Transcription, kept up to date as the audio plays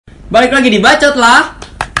Balik lagi di Bacot lah.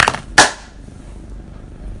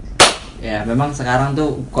 Ya memang sekarang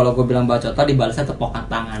tuh kalau gue bilang bacot lah dibalasnya tepokan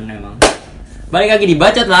tangan memang. Balik lagi di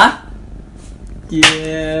Bacot lah.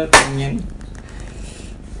 Iya, pengen.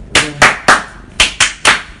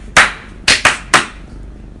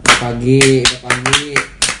 Pagi.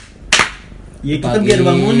 Ya kita biar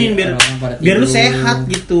bangunin biar lu sehat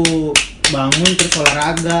gitu. Bangun terus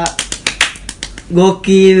olahraga.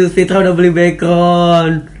 Gokil, Fitra udah beli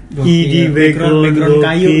background. Ini background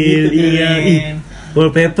kayu gitu. Iya.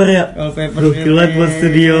 Wallpaper ya. Gokil banget buat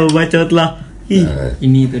studio Bacot lah.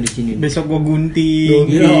 Ini tuh di sini. Besok gua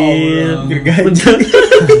gunting. Gokil. Gergaji.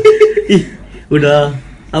 Ih, udah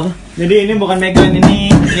apa? Jadi ini bukan background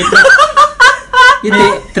ini. Itu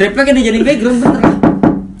triplek kan jadi background bener lah.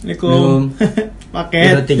 Assalamualaikum.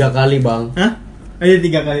 Paket. Udah 3 kali, Bang. Hah? Ayo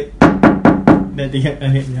 3 kali. Udah 3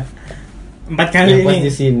 kali ya. 4 kali Yang pas ini.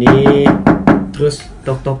 di sini. Terus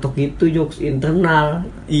tok itu jokes internal.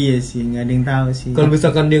 Iya sih, nggak ada yang tahu sih. Kalau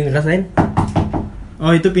misalkan dia ngerasain,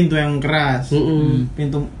 Oh itu pintu yang keras.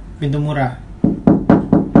 Pintu murah.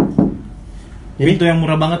 Pintu yang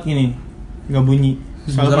murah banget gini, nggak bunyi.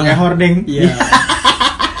 Soalnya pakai hordeng. Iya.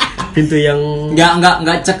 pintu yang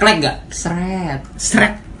Nggak ceklek nggak?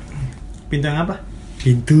 Sret. Pintu yang apa?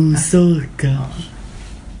 pintu surga.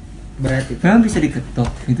 Berarti memang bisa diketok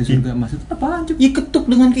pintu surga. Maksud apaan cuy? Ya ketuk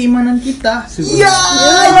dengan keimanan kita. Iya.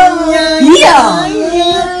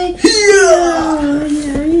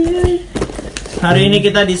 Hari ini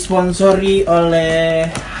kita disponsori oleh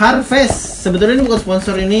Harvest. Sebetulnya ini bukan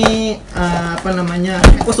sponsor, ini apa namanya?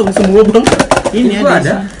 Kok semua bang? Ini Itu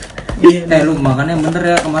ada. Lu makannya yang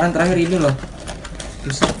bener ya, kemarin terakhir ini loh.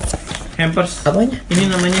 Hampers. Apanya? Ini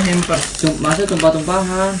namanya hampers. Masa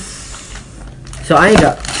tumpah-tumpahan.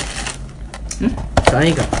 Soalnya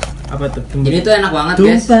enggak. Apa tuh? Jadi itu enak banget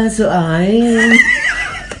guys. Tumpah soalnya.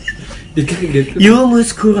 Gitu. You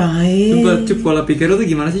muskurai. Sumpah cup pola pikir lu tuh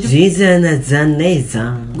gimana sih cup?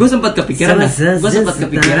 Zizanazaneza. Gue sempat kepikiran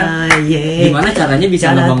gimana caranya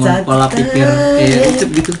bisa ngebangun pola pikir kayak cup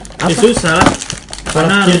gitu. Ya susah lah.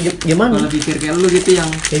 Karena Gimana? Pola pikir kayak lu gitu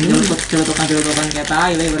yang celutukan kayak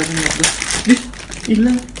tai lah ibaratnya gitu.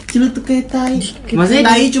 Gila, celutuk kayak tai. Maksudnya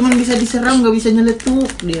Tai cuman bisa diseram, nggak bisa nyeletuk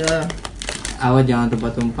dia. Awas jangan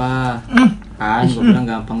tumpah-tumpah. Kan gue bilang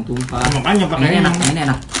gampang tumpah. Makanya pakai Ini enak. Ini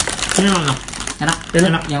enak.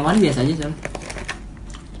 Yang mana biasa aja sih.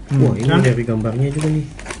 Wah, ini dari gambarnya juga nih.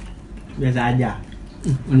 Biasa aja.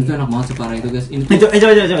 Ini tuh enak banget separah itu guys. Ini Coba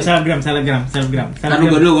selebgram.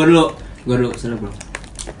 Gue dulu selebgram.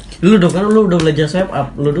 Lu dong kan lu udah belajar swipe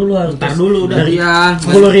up. Lu dulu harus Ntar dulu udah. dari Iya.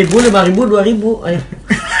 10.000, 5.000, 2.000. Ayo.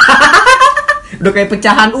 Udah kayak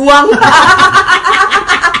pecahan uang.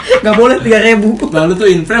 Gak boleh 3.000. Bang lu tuh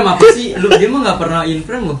in frame apa sih? Dia mah gak pernah in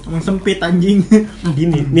frame loh. Emang sempit anjing.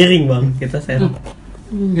 Gini, miring bang. Kita share.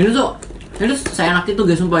 Ini tuh saya enak itu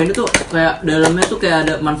guys, sumpah. Ini tuh kayak dalamnya tuh kayak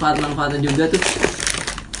ada manfaat-manfaatnya juga tuh.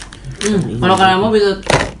 Kalau kalian mau bisa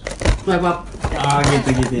swipe up. Oh gitu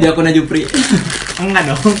Di ya. akunnya Jupri.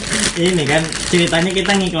 Enggak dong. Ini kan ceritanya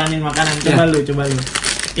kita ngiklanin makanan. Coba lu.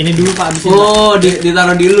 Ini dulu Pak abis Oh,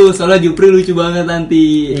 ditaruh di lu, soalnya Jupri lucu banget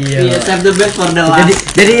nanti. Iya. Save the best for the last.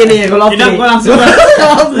 Jadi ini ya kalau Tidak, gua langsung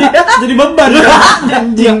jadi beban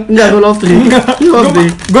anjing. Enggak gue love tree.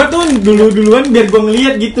 Gua tuh duluan biar gua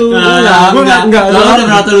ngeliat gitu. Enggak. Lo udah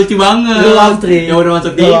merasa lucu banget. Lu love tree. Yang udah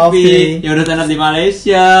masuk Lu love TV, tree. yang udah stand up di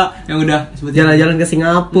Malaysia, yang udah Jalan-jalan ke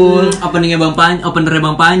Singapura. openingnya openernya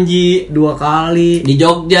Bang Panji 2 kali. di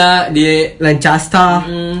Jogja, di Lancaster.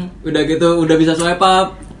 udah gitu, udah bisa swipe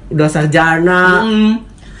up. Udah sarjana.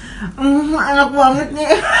 Enak banget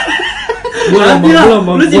nih.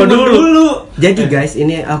 Lu simpen dulu. Jadi guys,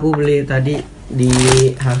 ini aku beli tadi di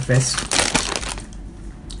Harvest.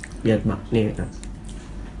 Lihat mak, nih.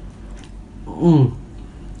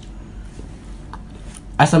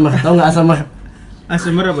 ASMR, tau nggak ASMR?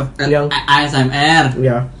 ASMR apa? Yang ASMR.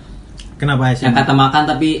 ya. Kenapa Yang ASMR? kata makan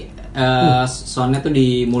tapi soundnya tuh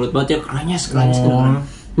di mulut banget ya, kerenyes.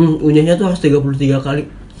 Unyahnya tuh harus 33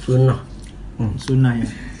 kali. Sunnah. Sunnah ya.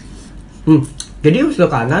 Jadi harus ke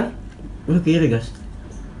kanan, lu kiri guys.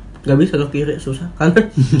 Gak bisa ke kiri, susah kanan.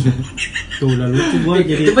 Tuh lah lucu gua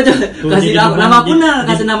jadi. Coba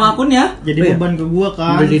kasih nama akun ya. Jadi beban ke gua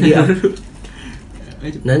kan. Beli di akun.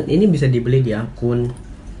 Nah, ini bisa dibeli di akun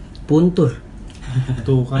Puntur.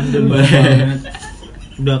 Tuh kan beban banget.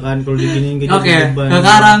 Udah kan kalau diginiin gitu Oke,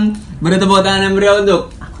 sekarang beri tepuk tangan yang meriah untuk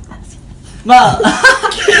Bal.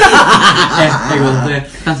 Gue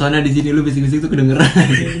kan soalnya di sini lu bisik-bisik tuh kedengeran.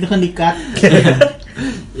 Itu kan di-cut.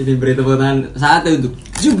 Ini beri tepuk tangan saatnya untuk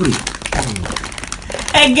Jupri.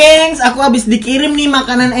 Gengs, aku habis dikirim nih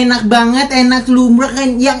makanan enak banget, enak lumrah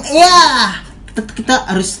kan. Yang kita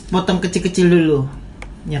harus potong kecil-kecil dulu.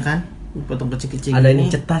 Ya kan? Potong kecil-kecil. Ada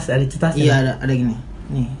ini cetas, ada cetas. Iya, ada gini.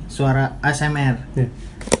 Nih, suara ASMR. Ya.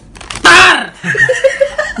 Tar.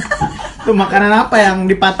 Tuh makanan apa yang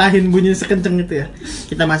dipatahin bunyi sekenceng itu ya?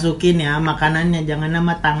 Kita masukin ya makanannya, jangan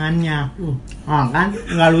nama tangannya. Kan?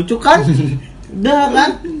 Nggak lucu kan? Udah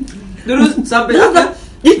kan? Terus sampai akhir.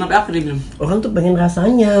 Sampai akhir dia bilang. Orang tuh pengen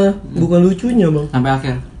rasanya, bukan lucunya, Bang. Sampai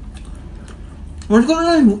akhir. Menurutku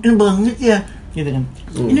enak banget ya, gitu kan?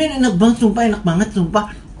 Ini enak banget,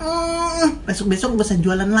 sumpah. Besok bisa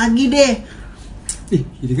jualan lagi deh. Ih,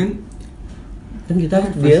 gitu kan? Kan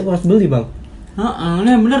dia pas beli, Bang.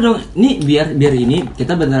 Nah bener dong. Nih biar ini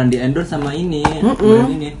kita beneran di endorse sama ini.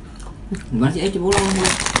 Ini. Gimana sih? Coba ulang.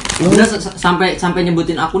 Udah sampai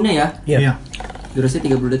nyebutin akunnya ya. Iya.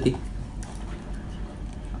 Durasinya 30 detik.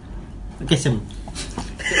 Oke, Sem.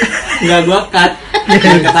 Enggak gua cut.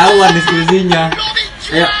 Biar ketahuan diskusinya.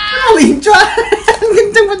 Ayo. Lincuan.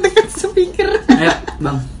 Kenceng deket speaker. Ayo,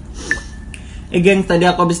 Bang. Geng, tadi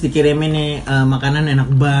aku habis dikirimin nih makanan enak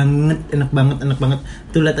banget.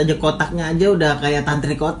 Tuh lihat aja kotaknya aja udah kayak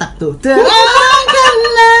tantri kotak tuh.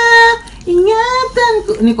 Terangkanlah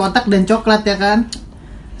ingatanku. Ini kotak dan coklat ya kan?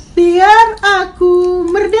 Biar aku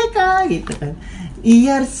merdeka gitu kan.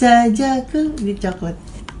 Biar saja aku di coklat.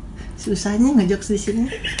 Susahnya ngejokes di sini.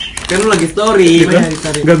 Kan lu lagi story.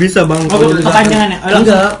 Enggak bisa, Bang. Kepanjangannya.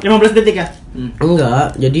 Enggak. 15 detik ya?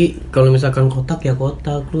 Enggak. Jadi kalau misalkan kotak ya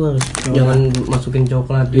kotak, lu harus jangan masukin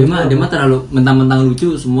coklat. Dia mah terlalu mentang-mentang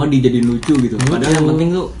lucu, semua dijadiin lucu gitu. Padahal yang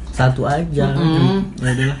penting lu satu aja. Ya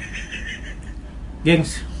udahlah.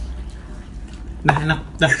 Gengs. Dah enak,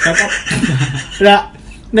 dah cocok.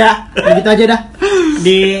 Dah, gitu aja dah.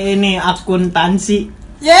 Di ini akuntansi.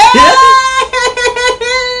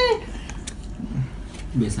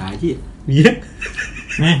 biasa aja. Iya.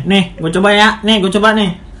 Nih, gue coba ya. Nih.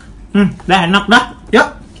 Dah enak dah. Yuk.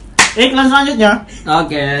 Iklan selanjutnya.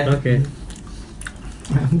 Oke.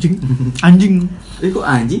 Anjing. Kok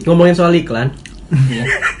anjing? Ngomongin soal iklan. Iya.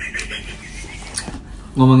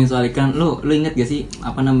 Ngomongin soal iklan, lu inget gak sih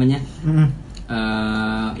apa namanya?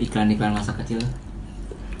 Iklan-iklan masa kecil.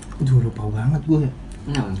 Duh, lupa banget gue.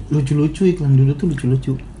 Kenapa? Lucu-lucu iklan dulu tuh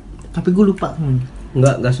lucu-lucu. Tapi gue lupa.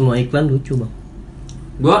 Enggak semua iklan lucu, Bang.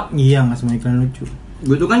 Iya, nggak semua iklan lucu.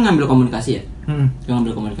 Gue tuh kan ngambil komunikasi ya. Gue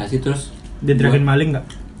ngambil komunikasi terus Dia terakhir maling nggak?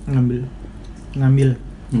 Ngambil.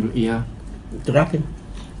 Iya. Terakhir.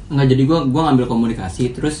 Nggak, jadi gue ngambil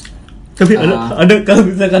komunikasi terus. Tapi ada kalau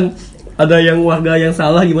misalkan ada yang warga yang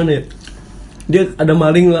salah gimana ya? Dia ada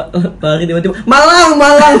maling lari tiba-tiba Malang.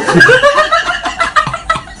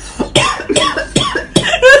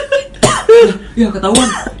 Ya ketahuan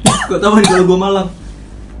kalau gue Malang.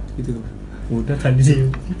 Gitu. Udah tadi sih.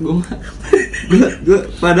 Gue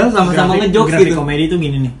padahal sama-sama ngejokes gitu. Komedi tuh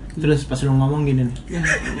gini nih. Terus pas lu ngomong gini nih.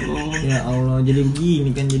 Ya Allah, jadi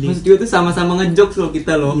begini kan jadi. Maksud gue tuh sama-sama ngejokes loh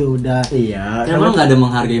kita loh. Ya udah. Iya. Karena nggak ada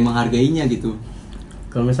menghargainya gitu.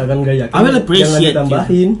 Kalau misalkan nggak yakin, I will appreciate jangan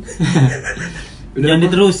ditambahin. Jangan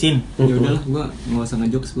diterusin. Ya udahlah, gue nggak usah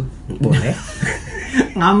ngejokes gue. Boleh.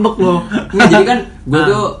 Ngambek lo. Nggak, jadi kan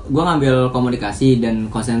gue ngambil komunikasi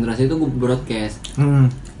dan konsentrasi itu gue broadcast.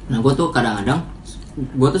 Nah gue tuh kadang-kadang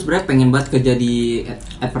gue tuh sebenarnya pengen banget kerja di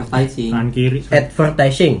advertising. Kanan kiri.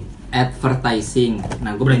 Advertising.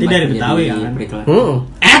 Nah gue berarti dari Betawi ya kan?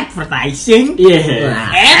 Advertising. Iya.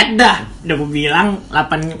 Dah. Udah gue bilang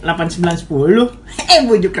 8 9 10.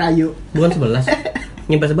 Bujuk rayu. Bukan 11.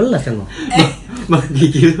 Nyampe 11 kan, Bang? Bang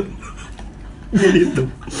gigi lu. Jadi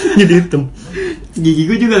hitam. Gigi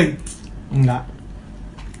gue juga lagi. Enggak.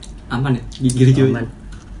 Aman ya? Gigi lu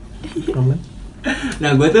Aman.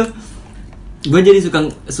 Nah gue jadi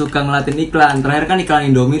suka ngelatin iklan. Terakhir kan iklan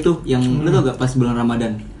Indomie tuh yang lu tau gak pas bulan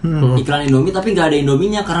Ramadan. Iklan Indomie tapi gak ada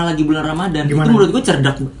Indominya karena lagi bulan Ramadan. Gimana? Itu menurut gue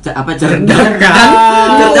cerdas kan?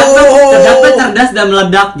 cerdas dan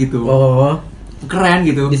meledak gitu. Oh, Keren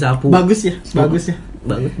gitu. disapu. Bagus ya. Bagus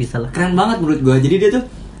bisa lah. Keren banget menurut gue. Jadi dia tuh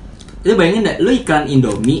bayangin dah, lu iklan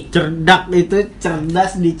Indomie. Cerdak itu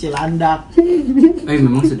cerdas di Cilandak.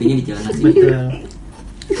 Memang syutingnya di Cilandak sih. Betul.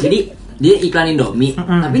 Jadi dia iklan Indomie,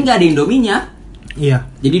 tapi nggak ada Indominya. Iya.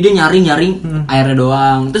 Jadi dia nyaring airnya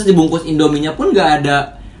doang. Terus dibungkus Indominya pun nggak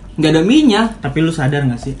ada minyak. Tapi lu sadar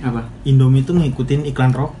nggak sih? Apa? Indomie tuh ngikutin iklan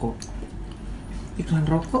rokok. Iklan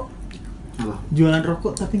rokok, Apa? jualan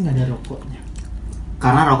rokok tapi nggak ada rokoknya.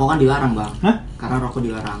 Karena rokok kan dilarang, Bang. Hah? Karena rokok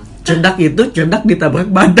dilarang. Cerdak ditabrak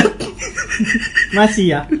badak.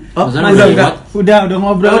 Masih ya? Oh, Maksudnya udah udah enggak. Udah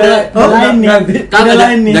ngobrol. Udah lain nih. ganti. Udah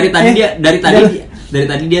lain nih. Dari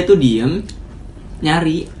tadi dia tuh diem.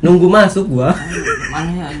 nyari. Nunggu masuk gua.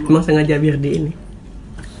 Mana ya? Emang sengaja biar di ini.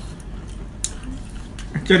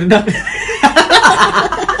 Cerdak.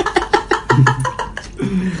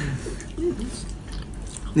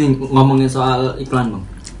 Nih ngomongin soal iklan bang,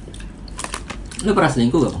 lu pernah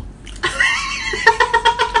selingkuh gak bang?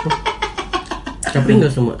 Tapi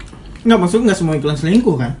nggak semua. Nggak, maksud nggak semua iklan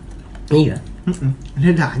selingkuh kan? Iya.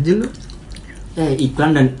 Ada aja lu.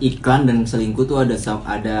 Iklan dan selingkuh tuh ada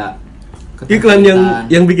Iklan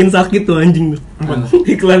yang bikin sakit tuh anjing tuh.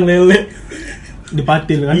 Iklan lele Di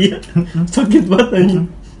patil kan? Iya. Sakit banget anjing.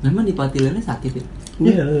 Memang di patilannya sakit ya?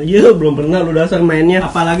 Iya, belum pernah lu dasar mainnya.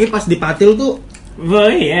 Apalagi pas di patil tuh,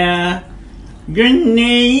 boya,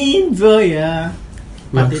 grenade boya.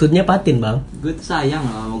 Maksudnya patin, Bang. Gue tuh sayang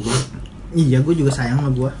lah sama gue. Iya, gue juga sayang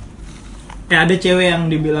sama gue. Kayak ada cewek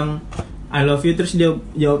yang dibilang I love you, terus dia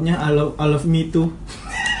jawabnya I love me too.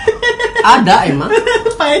 Ada emang.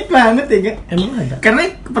 Pahit banget ya gak? Emang ada. Karena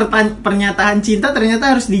pernyataan cinta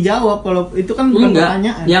ternyata harus dijawab. Kalau itu kan bukan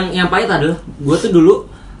pertanyaan. Yang pahit adalah gue tuh dulu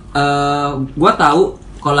gue tahu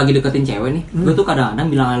kalau lagi deketin cewek nih, gue tuh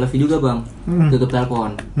kadang-kadang bilang I love you juga bang, tutup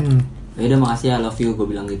telepon. Ya udah makasih I love you, gue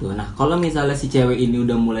bilang gitu. Nah kalau misalnya si cewek ini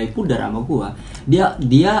udah mulai pudar sama gue,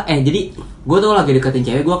 jadi gue tuh lagi deketin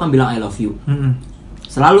cewek, gue akan bilang I love you.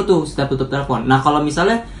 Selalu tuh setiap tutup telepon. Nah kalau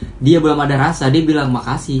misalnya dia belum ada rasa, dia bilang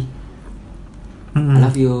makasih, I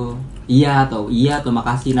love you, iya atau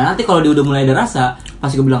makasih. Nah nanti kalau dia udah mulai ada rasa,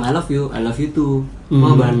 pasti gue bilang I love you too.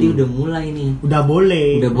 Oh berarti udah mulai nih. Udah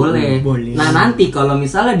boleh. Nah nanti kalau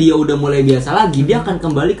misalnya dia udah mulai biasa lagi, dia akan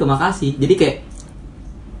kembali ke makasih. Jadi kayak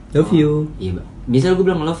love you. Iya, misalnya gue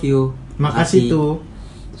bilang love you, makasih tuh.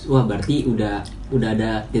 Wah berarti udah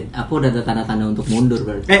ada tanda-tanda untuk mundur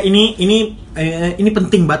berarti. Ini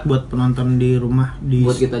penting banget buat penonton di rumah,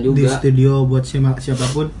 buat kita juga, di studio, buat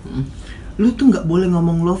siapapun. Lu tuh nggak boleh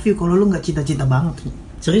ngomong love you kalau lu nggak cinta-cinta banget.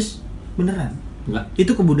 Serius? Beneran? Enggak.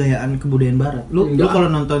 Itu kebudayaan barat. Lu kalau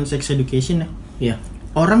nonton Sex Education ya. Iya.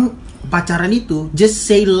 Orang pacaran itu just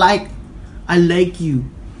say like I like you,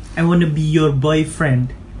 I wanna be your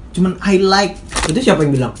boyfriend. Cuman I like. Itu siapa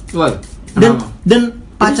yang bilang? Wah. Dan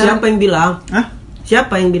pacaran siapa yang bilang? Hah?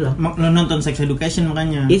 Siapa yang bilang? Lu nonton Sex Education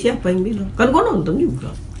makanya. Iya, siapa yang bilang? Kan gua nonton juga.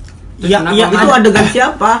 Iya, itu adegan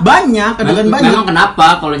siapa? Banyak, adegan banyak. Memang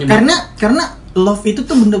kenapa kalau nyebut? Karena love itu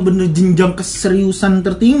tuh bener-bener jenjang keseriusan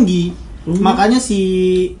tertinggi. Makanya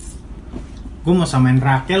gue mau samain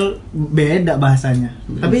Rakel beda bahasanya.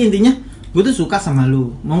 Tapi intinya gue tuh suka sama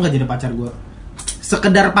lu, mau nggak jadi pacar gue?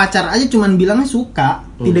 Sekedar pacar aja cuman bilangnya suka,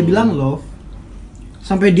 tidak bilang love.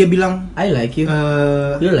 Sampai dia bilang I like you,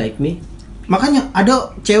 you like me. Makanya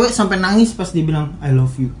ada cewek sampai nangis pas dia bilang I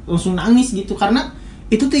love you, langsung nangis gitu karena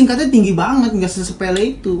itu tingkatnya tinggi banget, nggak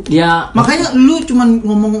sesepele itu. Ya. Makanya lu cuman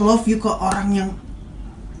ngomong love you ke orang yang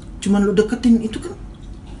cuman lu deketin itu kan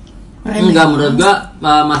remeh. Enggak, menurut gua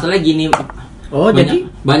masalahnya gini.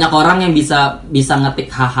 Banyak orang yang bisa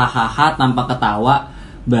ngetik hahaha tanpa ketawa.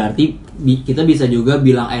 Berarti kita bisa juga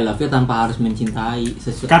bilang I love you tanpa harus mencintai.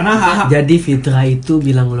 Karena jadi Fitra itu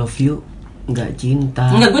bilang love you nggak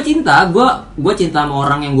cinta. Enggak, gue cinta. Gue cinta sama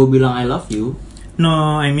orang yang gue bilang I love you.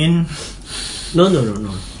 No, I mean No.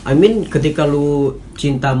 I mean ketika lu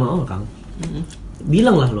cinta sama orang,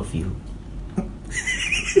 bilanglah love you.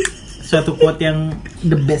 Suatu quote yang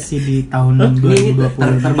the best sih di tahun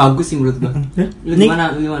 2020. Terbagus sih menurut gua. Lu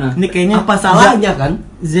gimana? Ini kayaknya apa salahnya kan?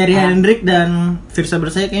 Zeri Hendrik dan Firsa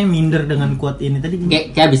Bersaya kayaknya minder dengan quote ini tadi.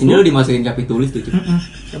 Kayak abis ini lu dimasukin kapi tulis tuh, Cip.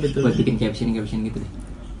 Buat bikin caption gitu deh.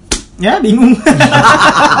 Ya, bingung.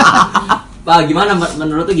 Pak, gimana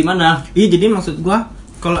menurut lu gimana? Iya, jadi maksud gua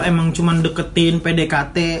kalau emang cuman deketin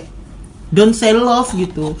PDKT, don't say love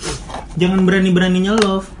gitu. Jangan berani-beraninya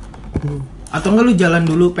love. Atau enggak lu jalan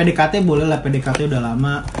dulu PDKT, boleh lah PDKT udah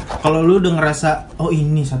lama. Kalau lu udah ngerasa oh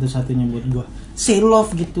ini satu-satunya buat gua, say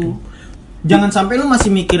love gitu. Jangan sampai lu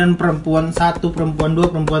masih mikirin perempuan 1, perempuan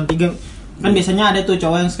 2, perempuan 3. Kan biasanya ada tuh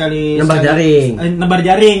cowok yang nebar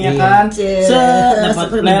jaring ya kan.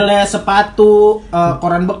 Dapat lele, sepatu,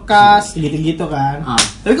 koran bekas gitu-gitu kan.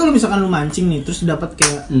 Tapi kalau misalkan lu mancing nih terus dapat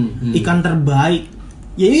kayak ikan terbaik,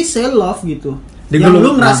 ya ini say love gitu. Yang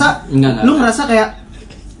lu ngerasa kayak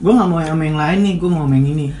gue nggak mau sama yang lain nih, gue mau sama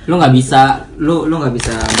yang ini. Lu nggak bisa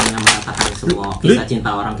menyamaratakan semua kisah cinta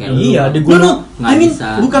orang kayak lu. Iya, gunung nggak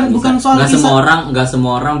bisa. Bukan soal nggak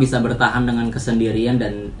semua orang bisa bertahan dengan kesendirian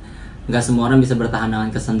dan nggak semua orang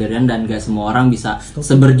bisa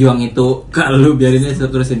seberjuang itu. Kalau biarin aja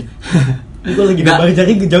terusin. Gue lagi gambar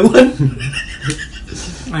jari kejauhan.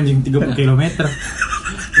 Anjing 30 km.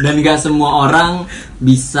 Dan nggak semua orang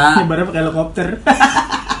bisa. Ibaratnya pakai helikopter.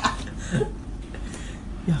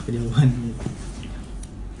 Ya kejauhan.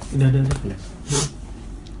 Udah.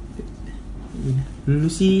 Lu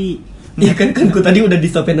sih Iya kan ku tadi udah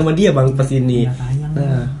disopin sama dia bang pas ini. nggak tayang.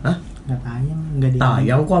 Hah? Nggak tayang, nggak di.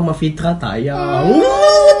 Tayang kok sama Fitra tayang.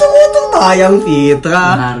 Tuh tayang Fitra.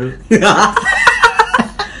 Harus.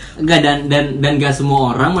 Enggak, dan gak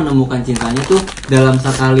semua orang menemukan cintanya tuh dalam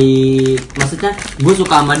sekali. Maksudnya gue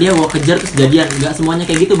suka sama dia, gue kejar terus jadian. Gak semuanya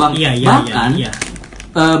kayak gitu bang. Iya, Bahkan iya.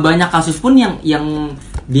 banyak kasus pun yang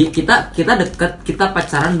kita deket, kita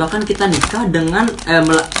pacaran, bahkan kita nikah dengan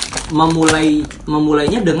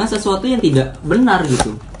memulainya dengan sesuatu yang tidak benar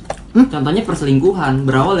gitu. Contohnya perselingkuhan,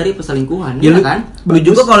 berawal dari perselingkuhan, Ya, ya kan? Lu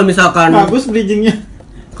juga kalau misalkan Bagus bridgingnya.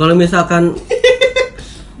 kalau misalkan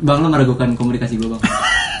Bang, lo meragukan komunikasi gue bang.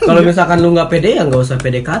 kalau misalkan lu nggak pede ya nggak usah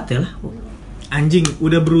PDKT lah. Anjing,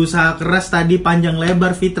 udah berusaha keras tadi panjang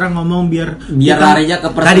lebar Fitra ngomong biar Larinya ke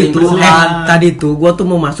Tadi tuh perselingkuhan. tadi tuh gua tuh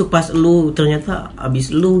mau masuk pas lu ternyata abis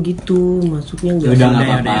lu gitu masuknya nggak. Udah, usah. nggak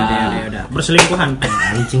apa-apa. Udah. Perselingkuhan.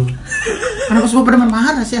 Anjing. Kenapa semua pada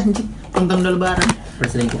marah sih anjing? Tentang udah lebaran.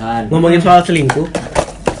 Perselingkuhan. Ngomongin soal selingkuh,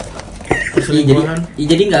 Perselingkuhan.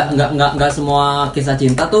 Jadi nggak semua kisah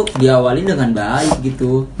cinta tuh diawali dengan baik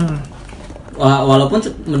gitu. Walaupun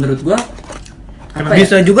menurut gua apa ya?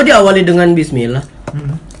 bisa juga diawali dengan Bismillah.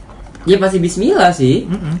 Ya pasti Bismillah sih.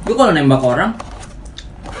 Gua kalau nembak orang,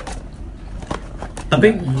 Tapi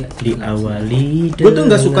Iya, diawali Gua tuh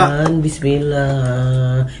nggak suka. dengan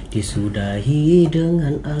Bismillah, disudahi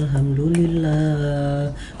dengan Alhamdulillah.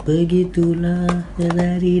 Begitulah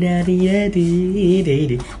dari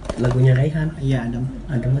lagunya Raihan. Iya, Adam.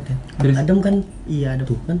 Adem kan? Terus? Adem kan? Iya, Adam.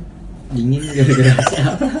 Tuh kan? dingin gara-gara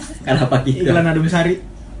siapa? Kenapa gitu? Iklan Adam Sari.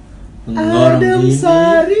 Orang Adam gini.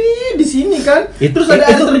 Sari di sini kan. Itu- Terus ada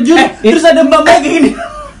air itu- terjun. Terus ada mbak kayak gini.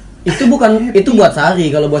 Itu bukan, itu buat Sari,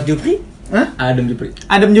 kalau buat Jupri? Hah? Adem Jupri.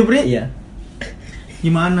 Adam Jupri? Iya.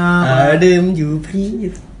 Gimana? Adem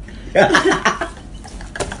Jupri.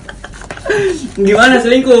 Gimana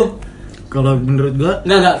selingkuh? Kalau menurut gua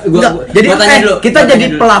Enggak, Enggak, jadi gua tanya dulu. kita Gua jadi tanya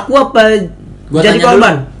dulu. pelaku apa Gua jadi tanya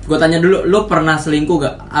korban? dulu. Gua tanya dulu, lu pernah selingkuh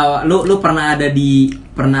gak? Lu pernah ada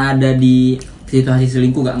di situasi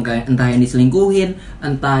selingkuh gak? Entah yang diselingkuhin,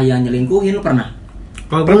 entah yang nyelingkuhin, lu pernah?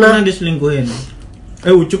 kalau gua Pernah. pernah diselingkuhin.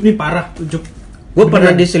 Ucup nih parah, Ucup. Gue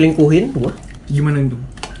pernah Beneran. diselingkuhin gua Gimana itu?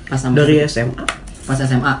 Pas sama dari SMA. pas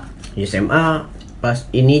SMA. Di SMA pas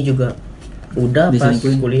ini juga udah pas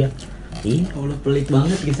Diselingkuhin? kuliah. Iya. Allah, pelik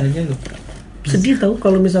banget kisahnya lu. Sedih tau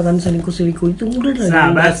kalau misalkan selingkuh itu udah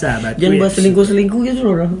lah. Sahabat, Jangan bahas selingkuh gitu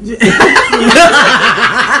loh.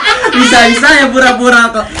 Bisa-bisa ya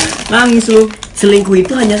pura-pura kok. Nangis lu. Selingkuh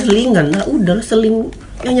itu hanya selingan. Nah, udahlah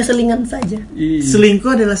hanya selingan saja.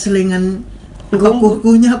 Selingkuh adalah selingan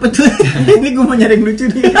kukuhnya apa tuh? Ini gua mau nyari yang lucu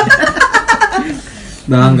nih.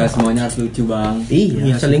 Bang, nggak semuanya harus lucu, Bang.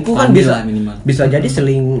 Iya, Iya, selingkuh kan pandai bisa lah minimal. bisa jadi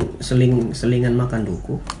selingan makan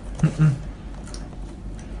duku.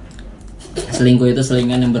 Selingkuh itu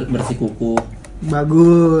selingan yang bersikuku.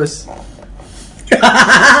 Bagus.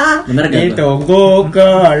 Bener gak tuh? Ditunggu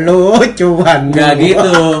kelucuan. Nggak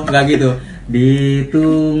gitu.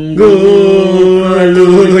 Ditunggu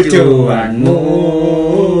lucuanmu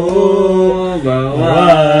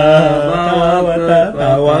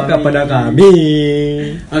bawa kepada kami.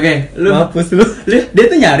 Oke, lu Mampus lu. dia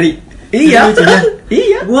tuh nyari. Iya. Lucunya.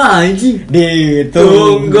 Iya. Wah, anjing.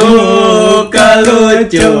 Ditunggu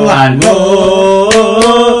kelucuanmu.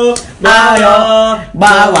 Ayo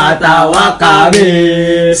bawa tawa kami.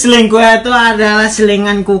 Selingkuh itu adalah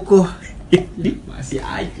selingan kukuh. Masih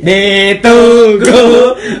aja.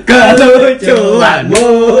 Ditunggu kelucuanmu.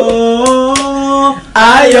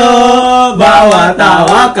 Ayo bawa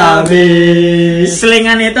tawa kami.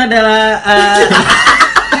 Selingan itu adalah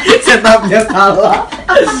Setupnya salah.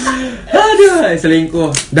 Aduh, selingkuh.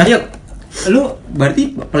 Dah. Yuk. Lu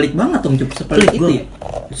berarti pelik banget dong, Cup. Sepelik itu ya.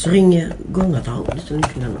 Sering ya, gue nggak tahu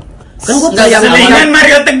diselingkuhin apa. Kan gue Nggak, yang selingan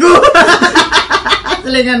Mario Teguh.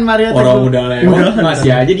 Selingan Mario Teguh. Orang udah lewat,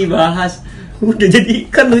 masih aja dibahas. udah jadi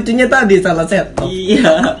kan lucunya tadi salah setup.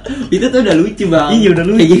 Iya, itu tuh udah lucu, Bang. Iya, udah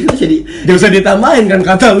lucu. Kayak gitu jadi. Gak usah ditambahin kan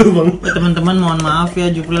kata lu bang. Teman-teman mohon maaf ya,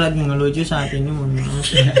 Jupri lagi ngelucu saat ini, mohon maaf.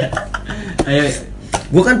 Ayo,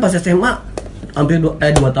 Gue kan pas SMA hampir 2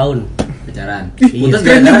 tahun. pacaran. Iya. Putus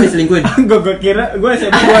gara-gara diselingkuhin. Gue kira gue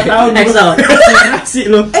SMA 2 tahun. Excel. Reaksi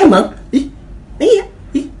lu. Emang? Iya.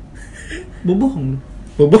 Bohong lu.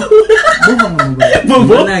 Bobo. Bohong sama gue.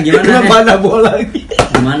 Bobo. Gimana? Kenapa ada bola lagi?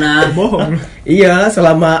 Gimana? Bohong lu. Iya,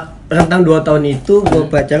 selama rentang 2 tahun itu gue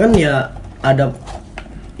pacaran ya ada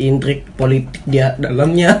intrik politik di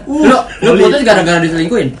dalamnya. Lu putus gara-gara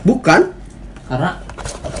diselingkuhin? Bukan, Karena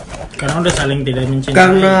Karena udah saling tidak mencintai.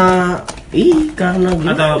 karena Karena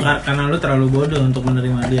gimana? Atau karena lu terlalu bodoh untuk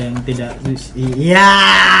menerima dia yang tidak. Iya,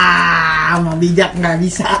 mau bijak nggak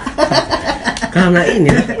bisa. Karena ini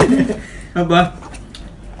Apa?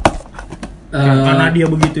 Karena dia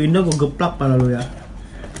begitu indah, gue geplak pala lu ya.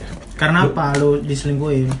 Karena apa lu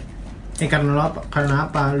diselingkuhin? Karena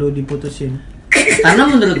apa lu diputusin? Karena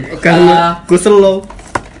menurut karena ku slow.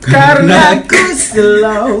 Karena ku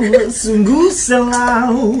slow, sungguh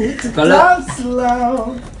slow.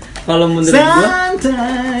 kalau menurut gua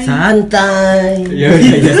Santai. iya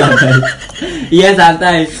santai. Iya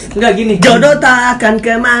santai. Enggak gini. Jodoh tak akan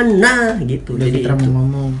kemana gitu. Jadi Jadi Trump itu.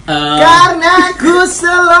 ngomong. Karena ku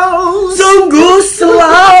slow, Sungguh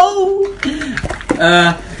slow.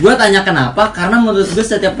 Gua tanya kenapa? Karena menurut gua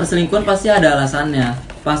setiap perselingkuhan pasti ada alasannya,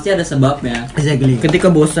 pasti ada sebabnya. exactly. Ketika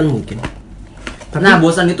bosan mungkin. Nah,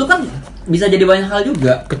 bosan itu kan bisa jadi banyak hal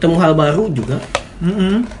juga. Ketemu hal baru juga.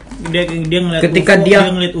 Dia ngeliat Ketika UFO, dia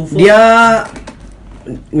ngeliat UFO. dia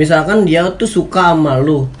misalkan dia tuh suka sama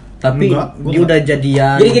lu, tapi Enggak, gua dia enggak. udah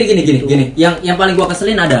jadian. Gini. Yang paling gua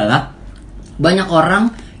keselin adalah banyak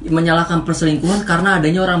orang menyalahkan perselingkuhan karena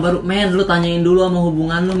adanya orang baru. Men, lu tanyain dulu sama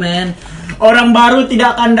hubungan lu, men. Orang baru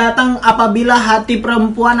tidak akan datang apabila hati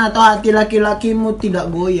perempuan atau hati laki-lakimu tidak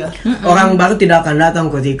goyah. Orang baru tidak akan datang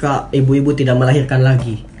ketika ibu-ibu tidak melahirkan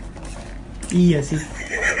lagi. Iya sih.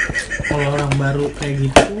 Kalau orang baru kayak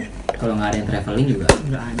gitu Kalau nggak ada yang traveling juga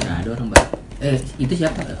nggak ada. nggak ada orang baru. Itu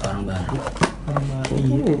siapa orang baru? Orang baru.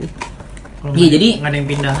 Iya. Kalau Iya, jadi nggak ada yang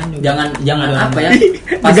pindahan juga. Jangan Ada apa orang ya?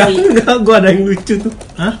 Pasti Enggak, gua ada yang lucu tuh.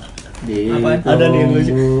 Hah? Apaan? Ada nih yang lucu.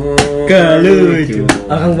 Kelucu.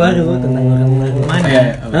 Orang baru tentang orang baru.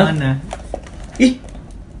 Mana? Hah? Mana? Ih,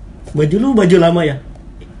 baju lu baju lama ya?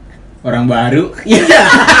 Orang baru.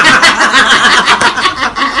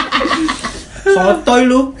 Sotoy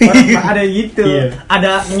lu. Orang ada gitu. Iya.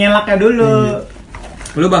 Ada nyelaknya dulu.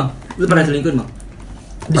 Lu bang, lu pernah selingkuh bang?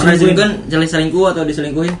 Pernah selingkuh atau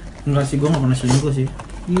diselingkuhin? Enggak sih, gua nggak pernah selingkuh sih.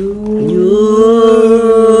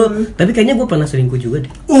 Tapi kayaknya gua pernah selingkuh juga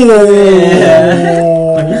deh.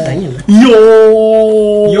 Pernah kayaknya. Yo.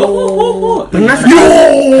 Pernah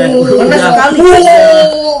sekali. Pernah sekali.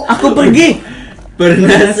 Aku pergi.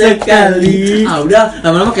 Pernah sekali. Ah udah,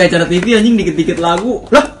 lama-lama kayak acara TV anjing dikit-dikit lagu.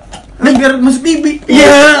 Lah, biar masuk TV.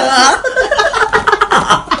 Iya.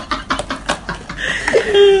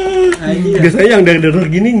 Biasanya yang dari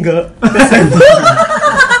gini enggak.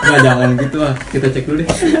 Enggak, jangan gitu ah. Kita cek dulu deh.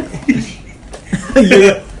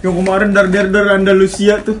 Iya, yang kemarin dar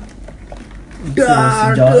Andalusia tuh.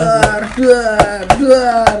 Dar.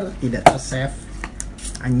 Tidak tersave.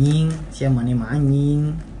 Anjing, siapa nih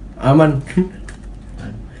anjing? Aman.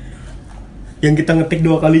 Yang kita ngetik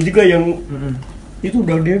 2 kali juga yang itu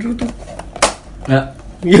dar tuh. Enggak.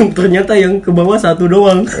 Yang ternyata yang ke bawah 1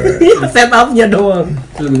 doang. Setupnya doang.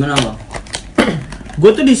 Lu gimana bang?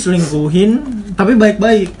 Gue tuh diselingkuhin, tapi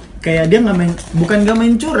baik-baik. Kayak dia bukan gak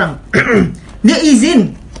main curang. Dia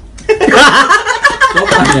izin.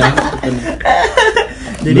 Sopan ya.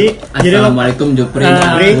 Jadi Assalamualaikum Jupri.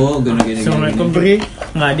 Gini. Assalamualaikum Jupri.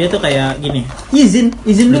 Nggak, dia tuh kayak gini. Izin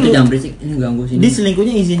Itu dulu. jangan berisik, ini ganggu sini. Dia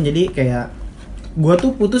selingkuhnya izin, jadi kayak gue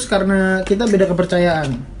tuh putus karena kita beda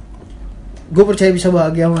kepercayaan. Gue percaya bisa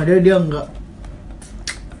bahagia sama dia enggak.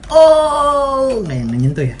 Oh, nggak yang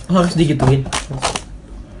nyentuh ya? Harus digituin.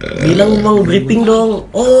 Bilang mau briefing dong.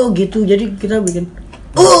 Oh gitu, jadi kita bikin.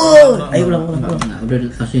 Oh, ayo ulang. Nah, udah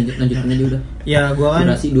lanjutin aja udah. Ya, gue kan.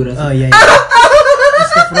 Durasi. Oh iya.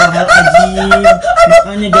 Astagfirullahaladzim.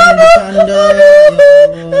 Makanya jangan bercanda.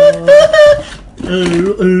 Ya Allah.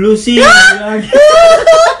 Lu sih.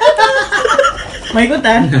 Mau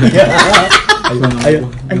ikutan? Ayo.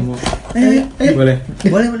 Ayo. Boleh.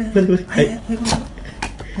 Boleh. Ayo.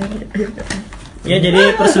 Ya,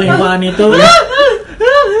 jadi perselingkuhan itu.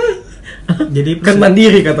 Jadi Kan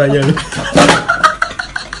mandiri katanya lu.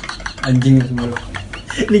 Anjing semua lu.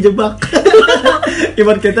 dijebak.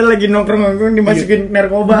 Ibarat kita lagi nongkrong dimasukin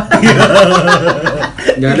narkoba.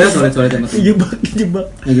 Enggak ada soal-soal sama tuh. Dijebak.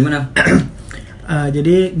 Nah, gimana?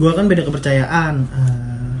 Jadi gua kan beda kepercayaan.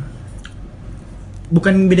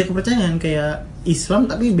 Bukan beda kepercayaan kayak Islam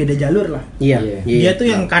tapi beda jalur lah. Iya. Dia tuh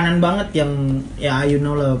yang kanan banget, yang ya you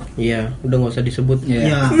know lah. Iya, udah nggak usah disebut.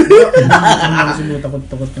 Iya. Nggak disebut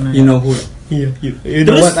takut kena. You know who? Iya. You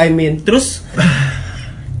know what I mean. Terus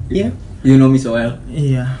Iya. You know me so well.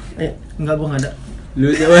 iya. Enggak, gua enggak ada.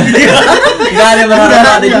 Lu coba. Enggak ada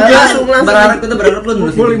berharap ada juga. Langsung. Berharap kita berharap lu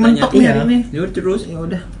nulis. Boleh mentok nih hari ini. Ya udah terus. Ya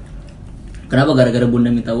udah. Kenapa gara-gara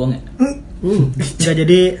bunda minta uang ya? Enggak,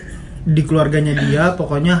 jadi di keluarganya dia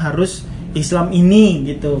pokoknya harus Islam ini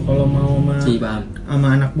gitu kalau mau Paham. sama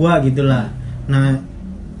anak gua gitulah. Nah,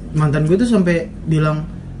 mantan gua tuh sampai bilang,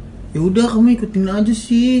 ya udah kamu ikutin aja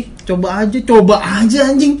sih, coba aja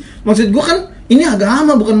anjing. Maksud gue kan ini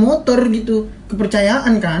agama bukan motor gitu,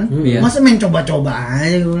 kepercayaan kan. Iya. Masa main coba-coba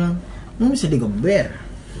aja, gue bilang mau bisa digeber.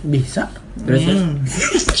 Bisa. Terus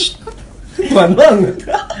Tuan banget.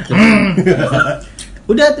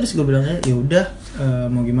 Udah, terus gue bilang ya udah,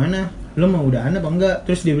 mau gimana, lo mau udahan apa enggak?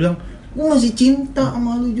 Terus dia bilang gue masih cinta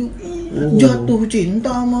sama lu Juk, jatuh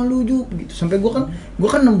cinta sama lu Juk gitu. Sampai gue kan 6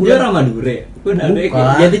 dia bulan. orang Madura. Gue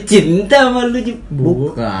Bukan. jadi cinta sama lu Jip.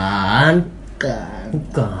 Bukan. Kan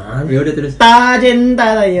Bukan. Ya udah terus. ta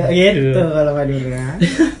cinta ya gitu kalau Madura.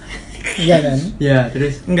 Iya kan? Ya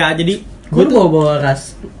terus Enggak, jadi Gue tuh bawa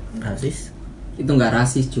rasis. itu nggak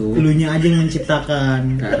rasis cu. elunya aja yang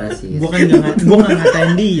menciptakan. Nggak rasis. Gue kan gue nggak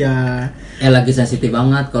ngatain dia. Lagi sensitif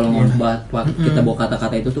banget kalau ngomong kita bawa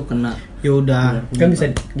kata-kata itu tuh kena. Ya udah. Kan bisa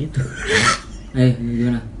gitu.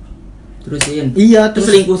 Gimana? Terusin. Iya,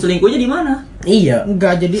 Terus terus selingkuhnya di mana? Iya.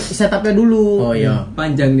 enggak, jadi setupnya dulu. Oh iya.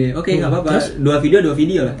 Panjang nih. Oke, nggak apa-apa. Terus? Dua video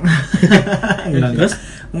lah. Terus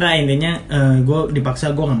nggak, intinya gue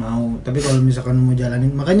dipaksa, gue nggak mau. Tapi kalau misalkan mau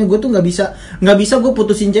jalanin, makanya gue tuh nggak bisa gue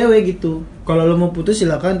putusin cewek gitu. Kalau lo mau putus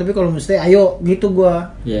silakan, tapi kalau mesti ayo gitu gue.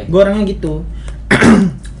 Yeah. Gue orangnya gitu.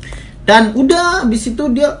 Dan udah abis itu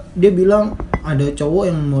dia bilang ada cowok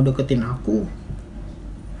yang mau deketin aku,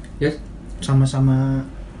 Yes. sama-sama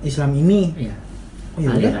Islam ini. Iya. Oh, ya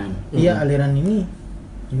udah. Aliran. Iya, aliran ini.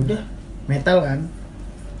 Ya udah, metal kan.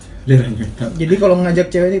 Aliran metal. Jadi kalau ngajak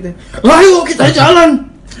cewek itu, ayo kita jalan.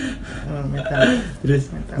 Metal. Terus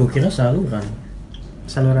Metal. Gue kira saluran.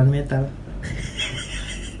 Saluran metal.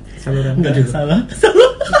 Saluran Enggak metal. salah.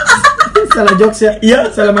 Salah jokes ya? Iya,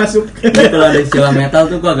 salah masuk. kalau ada istilah metal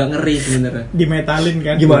tuh gua agak ngeri sebenarnya. Dimetalin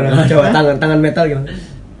kan? Gimana? Coba Hah? tangan metal gimana?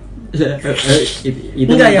 itu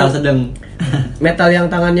Enggak, metal yang- sedang. Metal yang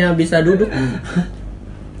tangannya bisa duduk.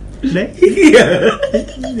 Deh.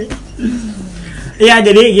 Iya,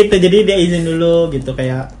 jadi gitu. Jadi dia izin dulu gitu,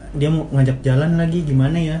 kayak dia mau ngajak jalan lagi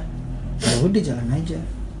gimana ya? Ya udah, jalan aja.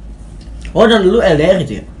 Oh, dan dulu LDR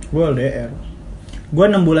gitu ya? Gue LDR. Gue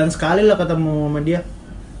 6 bulan sekali lah ketemu sama dia.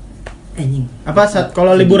 Anjing. Apa saat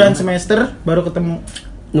kalau liburan semester baru ketemu.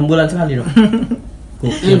 6 bulan sekali dong.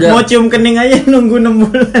 Enggak. Mau cium kening aja nunggu 6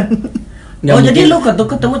 bulan. Nggak Oh, mungkin. jadi lu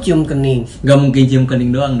ketemu cium kening. Gak mungkin cium kening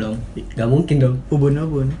doang dong. Gak mungkin dong.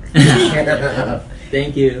 Ubun-ubun.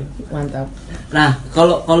 Thank you. Mantap. Nah,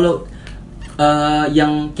 kalau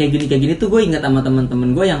yang kayak gini tuh gue ingat sama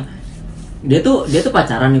teman-teman gue yang dia tuh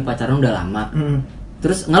pacaran udah lama.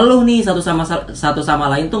 Terus ngeluh nih satu sama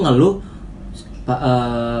lain tuh ngeluh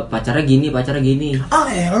pacarnya gini. Ah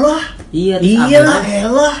elah. Iya, Ah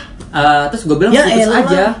elah. terus gue bilang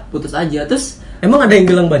Ya putus aja. Terus Emang ada yang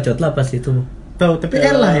bilang bacot lah pas itu? Tahu, tapi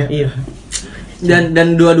elah ya. Iya.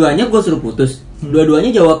 dan dua-duanya gue suruh putus. Dua-duanya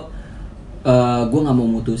jawab gue nggak mau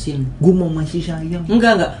mutusin. Gue mau masih sayang.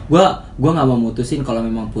 Enggak. Gue nggak mau mutusin. Kalau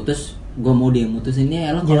memang putus, gue mau dia yang mutusin. Ya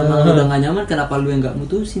elah, kalau Ya. emang lu udah nggak nyaman, kenapa lu yang nggak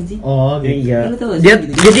mutusin sih? Oh gitu. Iya. Lu tahu gak sih Dia,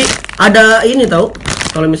 gitu? jadi ada ini tahu?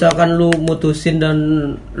 Kalau misalkan lu mutusin dan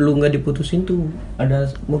lu nggak diputusin tuh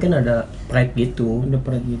mungkin ada pride gitu. Udah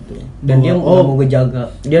pernah gitu. Dan dia nggak mau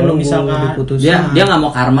ngejaga. Dia Kalau nunggu misalkan diputusin. Dia nggak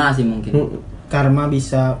mau karma sih mungkin. Karma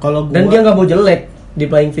bisa. Kalau gua, Dan dia nggak mau jelek di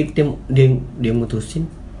playing victim. Dia mutusin.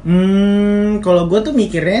 kalau gue tuh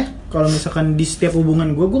mikirnya, kalau misalkan di setiap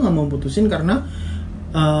hubungan gue nggak mau putusin karena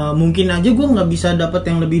mungkin aja gue nggak bisa dapat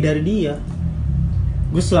yang lebih dari dia.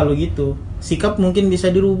 Gue selalu gitu. Sikap mungkin bisa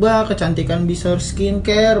dirubah, kecantikan bisa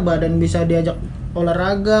skincare, badan bisa diajak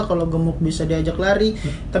olahraga, kalau gemuk bisa diajak lari.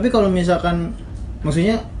 Tapi kalau misalkan,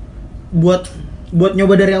 maksudnya buat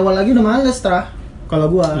nyoba dari awal lagi udah males, Trah. Kalau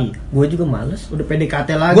gue juga males. udah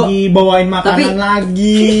PDKT lagi, bawain makanan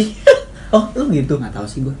lagi. Oh, lu gitu? Nggak tahu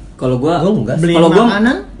sih gue. Kalau gue enggak. Beliin kalau gue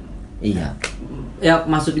makanan. Iya. ya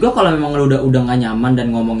maksud gue kalau memang lu udah nggak nyaman dan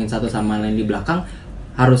ngomongin satu sama lain di belakang,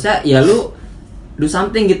 harusnya ya lu do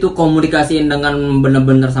something gitu, komunikasiin dengan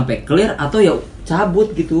bener-bener sampai clear, atau ya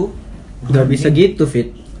cabut gitu. Nggak bisa gitu,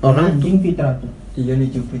 Fit. Orang Anjing Fitra tuh. Iya nih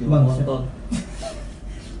Jupri Bang,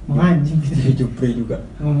 Menganjing gitu. Jupri juga.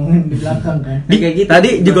 Ngomongin di belakang kan. Kayak gitu. tadi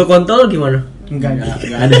juga kontol gimana? Enggak.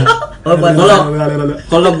 ada. Oh,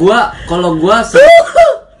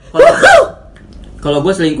 Kalau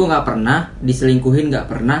gue selingkuh nggak pernah, diselingkuhin nggak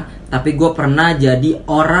pernah, tapi gue pernah jadi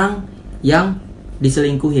orang yang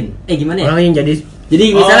diselingkuhin. Gimana ya? Orang yang jadi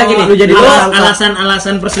Misalnya gini, lu jadi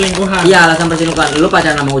alasan perselingkuhan. Iya, alasan perselingkuhan. Lu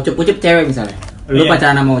pacaran sama Ucup cewek misalnya. Lu Iya.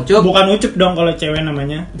 pacaran sama Ucup. Bukan Ucup dong kalau cewek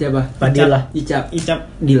namanya. Siapa? Fadilah. Icap.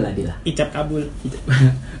 Dila. Kabul.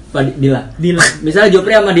 Dila. Misalnya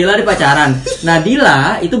Jupri sama Dila di pacaran. Nah,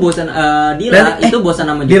 Dila itu bosan Dila itu bosan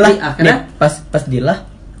sama Jupri. Dila. Akhirnya Nih, pas Dila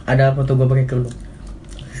ada foto gue pakai kerudung.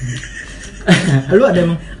 Lu ada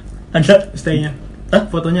emang Ada. stay-nya?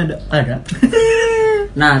 Fotonya ada? Ada.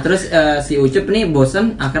 Nah terus si Ucup nih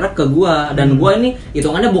bosen akhirnya ke gua, dan gua ini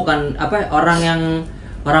hitungannya bukan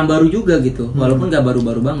orang baru juga gitu, walaupun gak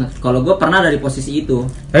baru-baru banget. Kalau gua pernah dari posisi itu.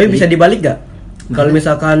 Tapi bisa dibalik gak? Kalau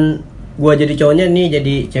misalkan gua jadi cowoknya, nih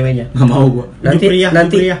jadi ceweknya. Gak mau gua.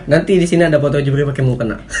 Nanti di sini ada foto Jupri pakai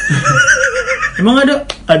mukena. Emang ada?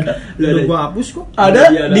 Ada. Udah gua hapus kok. Ada.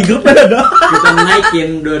 Iya, Di grup ada. Kita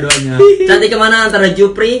naikin dua-duanya. Cantik kemana antara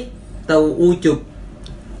Jupri atau Ucup?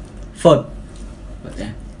 Vote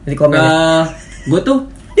di komen. Gue tuh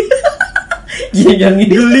Yang ini.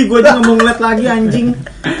 Geli gua aja ngomong ngeliat lagi anjing.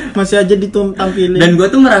 Masih aja ditampilin. dan gue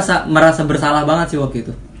tuh merasa bersalah banget sih waktu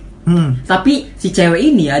itu. Tapi si cewek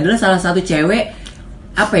ini adalah salah satu cewek,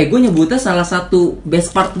 apa ya, gue nyebutnya salah satu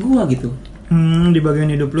best part gue gitu. Di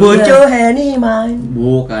bagian hidup lu. Put your hand in mine.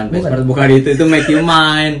 Bukan best part, bukan itu make you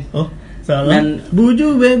mine. Oh, salah. Dan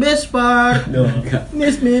Buju bebes part.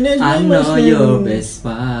 Miss I know your best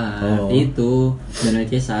part. Oh. Itu dan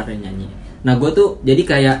Cesar yang nyanyi. Nah gue tuh jadi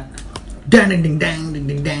kayak dang ding dang ding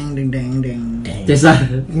ding dang ding dang ding Cesar.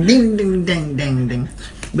 ding ding dang dang ding.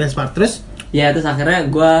 Best part terus? Ya terus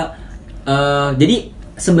akhirnya gue jadi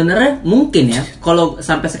sebenarnya mungkin ya kalau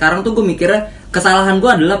sampai sekarang tuh gue mikirnya kesalahan gue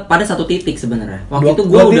adalah pada satu titik sebenarnya. Waktu itu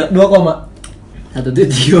gue udah 2 koma. 1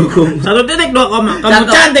 titik 2 koma. 1.2 koma. Kamu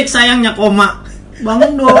Cakep. cantik sayangnya koma.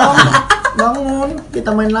 Bangun dong. Bangun,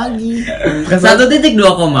 kita main lagi. 1.2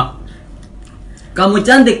 koma. Kamu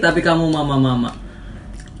cantik tapi kamu mama.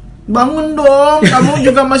 Bangun dong. Kamu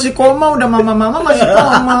juga masih koma, udah mama masih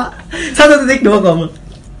koma. 1.2 koma.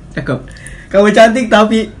 Cakep. Kamu cantik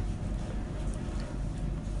tapi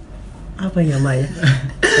apa ya Maya?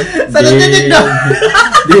 1 titik dong.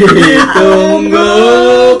 Ditunggu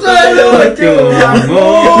kelucuanmu.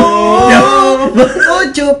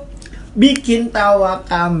 Ucup bikin tawa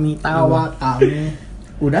kami.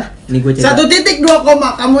 Udah. Ini gue cerita. 1.2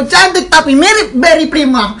 koma. Kamu cantik tapi mirip Berry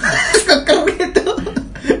Prima. Keker gitu.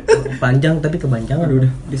 Panjang tapi kepanjangan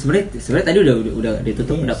udah. Sebenarnya tadi udah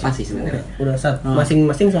ditutup, udah pas sih sebenarnya. Udah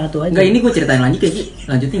masing-masing satu aja. Enggak, ini gue ceritain lagi kayak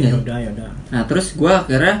lanjutin nggak? Ya udah. Nah terus gue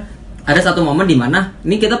akhirnya ada satu momen di mana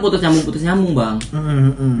ini kita putus nyambung bang.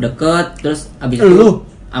 Deket terus abis itu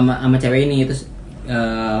sama cewek ini terus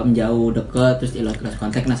menjauh, deket terus lost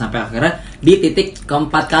kontak. Nah sampai akhirnya di titik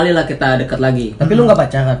keempat kali lah kita deket lagi. Tapi lu nggak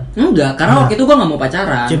pacaran? Enggak, karena waktu itu gue nggak mau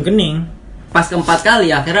pacaran. Cium kening. Pas keempat kali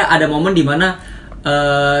akhirnya ada momen di mana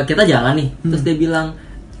kita jalan nih, terus dia bilang,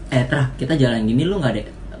 Tra, kita jalan gini lu nggak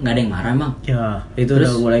ada yang marah emang? Ya, itu Terus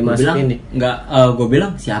udah mulai gua masuk bilang, ini. Enggak, gue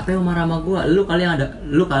bilang siapa yang marah sama gue? Lu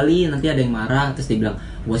kali nanti ada yang marah. Terus dia bilang,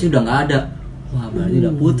 gue sih udah nggak ada. Wah berarti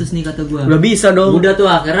udah putus nih kata gue. Udah bisa dong. Udah tuh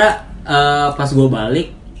akhirnya pas gue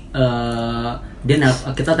balik,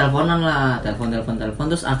 kita teleponan lah, telepon.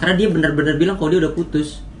 Terus akhirnya dia bener-bener bilang kalau dia udah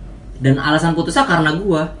putus. Dan alasan putusnya karena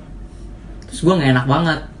gue. Terus gue nggak enak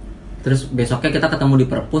banget. Terus besoknya kita ketemu di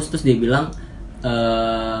perpus, terus dia bilang,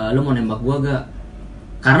 lu mau nembak gue gak?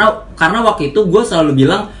 Karena waktu itu gue selalu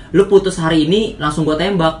bilang, lu putus hari ini langsung gue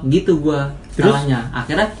tembak gitu gue salahnya.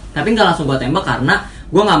 Akhirnya tapi nggak langsung gue tembak karena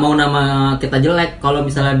gue nggak mau nama kita jelek.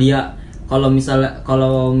 Kalau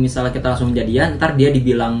misalnya kita langsung jadian, ntar dia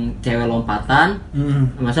dibilang cewek lompatan,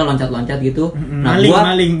 masa loncat-loncat gitu. Nah,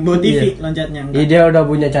 maling buat TV loncatnya. Iya, dia udah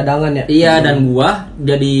punya cadangan ya. Iya, dan gua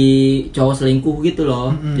jadi cowok selingkuh gitu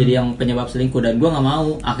loh. Jadi yang penyebab selingkuh, dan gua nggak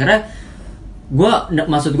mau. Akhirnya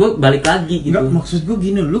maksud gua balik lagi gitu. Enggak, maksud gua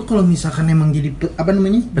gini, lu kalau misalkan emang jadi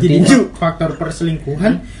jadi faktor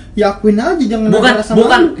perselingkuhan, ya akuin aja, jangan ada rasa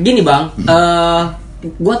bukan gini bang.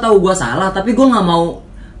 Gua tahu gua salah, tapi gua nggak mau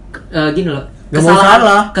gini loh.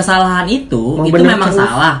 Kesalahan itu memang terus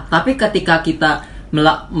salah. Tapi ketika kita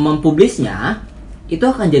mempublisnya, itu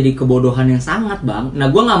akan jadi kebodohan yang sangat bang.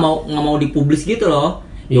 Nah gua nggak mau dipublis gitu loh.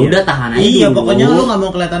 Ya udah tahan aja. Iya, dulu. pokoknya lu nggak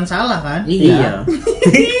mau kelihatan salah kan? Iya.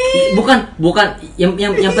 bukan yang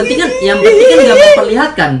penting kan nggak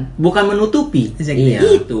memperlihatkan, bukan menutupi. Iya.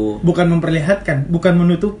 Itu bukan memperlihatkan, bukan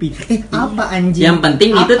menutupi. Apa anjing? yang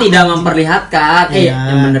penting itu tidak memperlihatkan. Iya.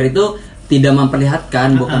 Yang benar itu tidak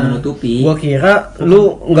memperlihatkan, bukan menutupi. Gua kira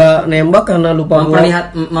lu nggak nembak karena lupa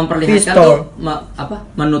memperlihatkan tuh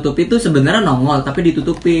menutupi itu sebenarnya nongol tapi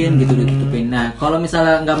ditutupin gitu, ditutupin. Nah kalau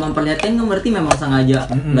misalnya nggak memperlihatkan kan berarti memang sengaja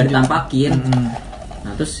nggak ditampakin.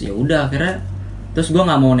 Nah terus ya udah akhirnya terus gue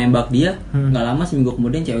nggak mau nembak dia. Nggak lama seminggu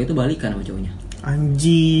kemudian cewek itu balikan sama cowoknya.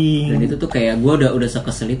 Anjing. Dan itu tuh kayak gue udah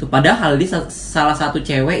sekesel itu. Padahal dia salah satu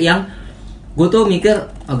cewek yang gue tuh mikir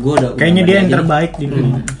gue udah kayaknya dia yang terbaik di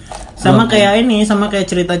dunia. Sama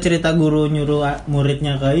cerita-cerita guru nyuruh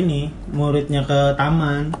muridnya ke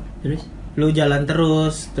taman. Terus lu jalan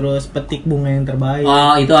terus petik bunga yang terbaik.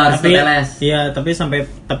 Oh, itu harus teles. Iya,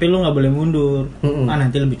 tapi lu nggak boleh mundur.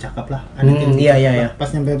 Nanti lebih cakep lah. Iya. Pas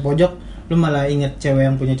nyampe pojok, lu malah inget cewek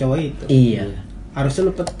yang punya cowok itu. Iya. Harusnya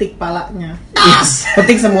lu petik palanya.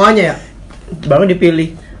 Petik semuanya ya. Baru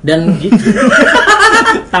dipilih. Dan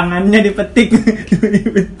Tangannya dipetik.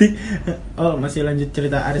 Oh, masih lanjut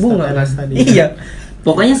cerita Aristoteles tadi. Iya.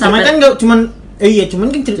 pokoknya Cuman sampai kan enggak cuman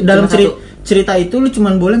kan dalam satu. cerita itu lu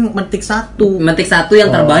cuman boleh metik satu. metik satu yang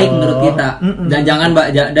terbaik menurut kita. Dan jangan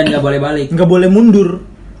dan nggak boleh balik. Nggak boleh mundur.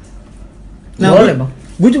 Boleh, Bang.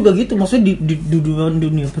 Gue juga gitu, maksudnya di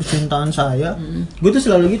dunia percintaan saya, gue tuh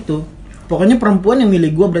selalu gitu. Pokoknya perempuan yang milih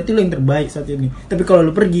gue berarti lo yang terbaik saat ini. Tapi kalau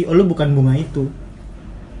lo pergi, lo bukan bunga itu.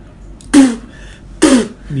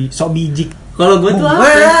 Sok bijik. Kalau gue tuh apa?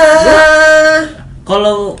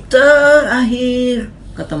 Kalau Terakhir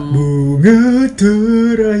ketemu Bunga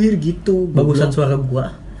terakhir gitu. bagusan suara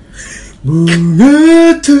gua. Bunga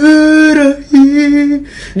terakhir.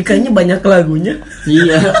 Ini kayaknya banyak lagunya.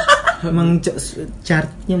 iya. Emang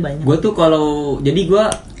chartnya banyak. Gue tuh kalau jadi gue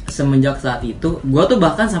semenjak saat itu, gue tuh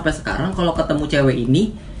bahkan sampai sekarang kalau ketemu cewek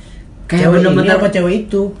ini kayak Cewek ini bener-bener apa cewek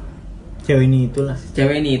itu? Cewek ini itulah.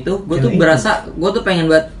 cewek ini itu gue tuh Cewek berasa gue tuh pengen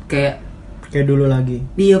buat kayak Kayak dulu lagi.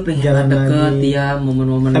 dia pengen Jalan deket lagi. dia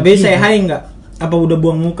momen-momen. Tapi saya hai nggak? Apa udah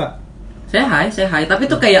buang muka? Saya hai tapi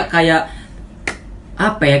tuh kayak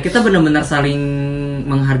apa ya, kita benar-benar saling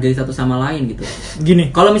menghargai satu sama lain gitu. Gini.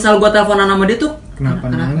 Kalau misal gue teleponan sama dia tuh Kenapa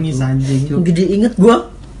nangis tuh? anjing? Jadi inget gua.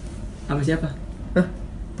 Sama siapa? Hah?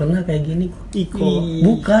 Pernah kayak gini gua. Iko.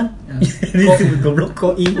 Bukan. Goblok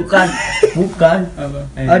kok bukan. Bukan. Apa?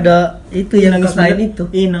 Ada itu yang Nangis kakain bener- itu.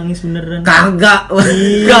 Ih, nangis beneran. Kagak.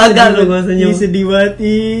 Ih, Kagak sedih lu gua senyum. Ih, sedih banget.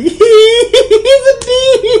 Ih.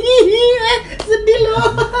 Sedih loh.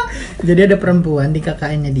 Jadi ada perempuan di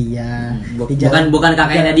KKN-nya dia. Di jalan- bukan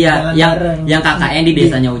KKN-nya dia, jalan yang bareng. yang KKN di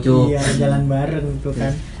desanya Ucup. Iya, jalan bareng tuh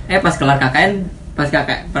kan. Pas kelar KKN,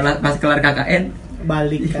 pas kelar KKN,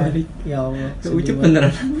 Balik. Ya Allah. sedih Ucup banget.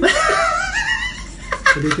 beneran.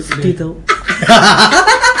 Sedih, Ucup, Sedih sedih. tau.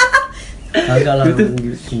 Kagak lah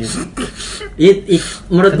gini.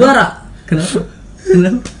 Menurut gua Ra, Kenapa?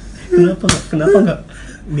 Kenapa enggak?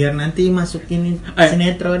 Biar nanti masukin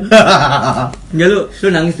sinetron. enggak lu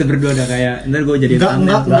nangis tuh berdua dah kayak ntar gua jadi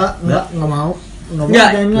Enggak mau. Enggak.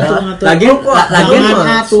 Jangan ngatur-ngatur. Lagian Jangan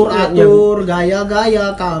mah atur-atur gaya-gaya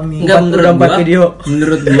kami. enggak menurut Udah 4 gua. video.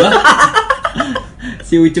 Menurut gua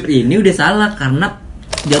si Ucup ini udah salah karena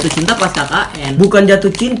jatuh cinta pas KKN. Bukan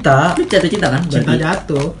jatuh cinta. Itu jatuh cinta kan? Cinta Berarti?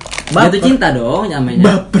 jatuh. Jatuh cinta dong namanya.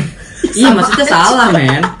 Baper. Iya maksudnya salah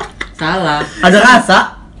men. Salah. Ada rasa.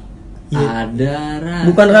 Ada rasa.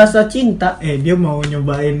 Bukan rasa cinta. Dia mau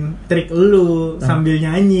nyobain trik lu sambil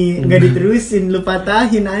nyanyi, nggak diterusin, lu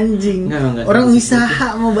patahin anjing. Enggak, Orang terus. usaha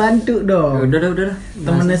mau bantu dong. Udah.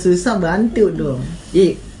 Temennya susah bantu dong.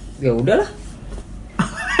 Ih, ya udahlah.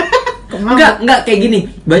 Kenapa? Enggak kayak gini.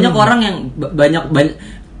 Banyak orang yang banyak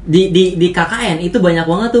di KKN itu banyak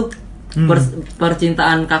banget tuh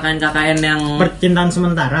percintaan KKN yang Percintaan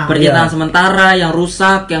sementara. percintaan sementara yang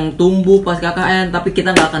rusak, yang tumbuh pas KKN. Tapi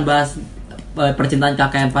kita nggak akan bahas percintaan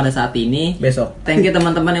KKN pada saat ini. Besok. Thank you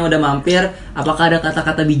teman-teman yang udah mampir. Apakah ada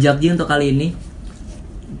kata-kata bijak Ji untuk kali ini?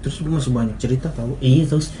 Terus lu masih banyak cerita tahu. Iya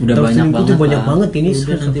terus. Udah banyak selingkuh tuh banget, banyak Bang. banget ini.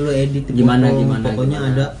 Udah nanti lu edit. Gimana? Pokoknya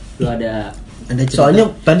Lu ada ada cerita. Soalnya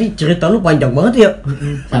tadi cerita lu panjang banget ya.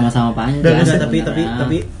 sama-sama panjang. Enggak, sebenarnya.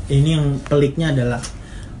 tapi ini yang peliknya adalah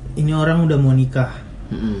ini orang udah mau nikah.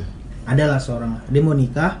 Mm-mm. Adalah seorang dia mau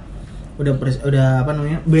nikah, udah apa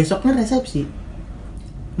namanya, besoknya resepsi.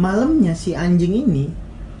 Malamnya si anjing ini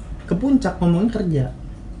ke puncak ngomongin kerja.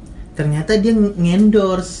 Ternyata dia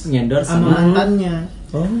ngendorse sama sama mantannya.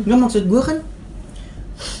 Oh. Nggak, maksud gue kan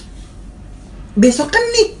besok kan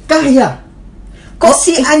nikah ya. Kok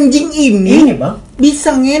si anjing ini Bang.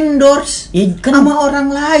 bisa ngendorse sama orang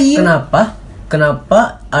lain?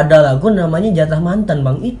 Kenapa ada lagu namanya Jatah Mantan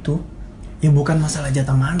Bang itu? Ya bukan masalah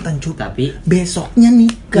jatah mantan, cuy. tapi Besoknya Ya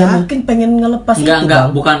nikah. mungkin pengen ngelepas Enggak, itu Bang.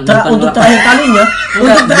 bukan Untuk ngelepas. terakhir kalinya.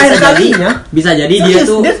 Untuk terakhir kalinya. Bisa jadi dia Serius,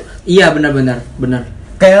 tuh dia- iya benar.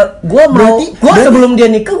 Kayak gua Berarti- sebelum dia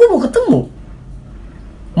nikah gua mau ketemu.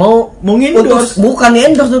 Mau ngendorse. bukan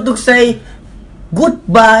endorse untuk say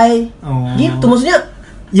goodbye. Oh. Gitu maksudnya.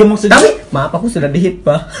 Ya maksudnya Tapi maaf aku sudah dihit,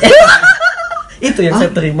 Pak. Itu yang saya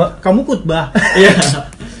terima. kamu khutbah. Iya.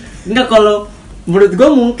 Enggak, kalau menurut gua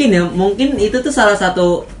mungkin itu tuh salah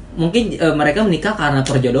satu mungkin mereka menikah karena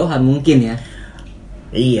perjodohan mungkin ya.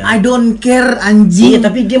 Iya. I don't care anjing. Iya,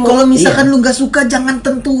 tapi dia mau- kalau misalkan iya. lu gak suka jangan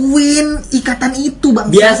tentuin ikatan itu, Bang.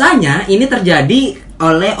 Biasanya ini terjadi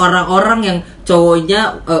oleh orang-orang yang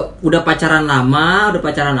cowoknya udah pacaran lama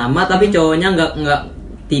tapi cowoknya nggak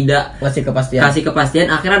tidak kasih kepastian.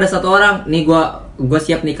 Akhirnya ada satu orang, nih gue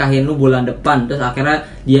siap nikahin lu bulan depan. Terus akhirnya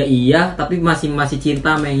dia iya, tapi masih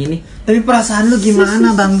cinta sama yang ini. Tapi perasaan lu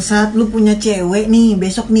gimana bangsat? Lu punya cewek nih,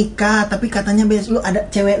 besok nikah, tapi katanya besok lu ada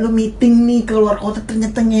cewek lu meeting nih keluar kota,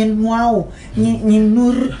 ternyata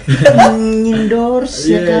ngendorse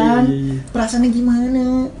ya kan? Perasaannya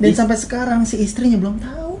gimana? Dan sampai sekarang si istrinya belum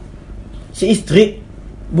tahu. Si istri?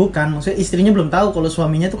 Bukan, maksudnya istrinya belum tahu kalau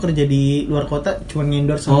suaminya tuh kerja di luar kota, cuma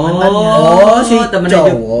ngendorse sama mantannya. Si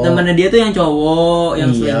temennya dia tuh yang cowok,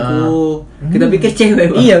 yang selingkuh. Kita pikir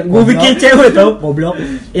cewek, Bang. Iya, gue pikir cewek tau. Goblok.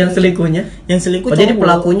 Yang selingkuhnya cowok. Jadi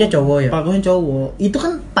pelakunya cowok ya? Pelakunya cowok. Itu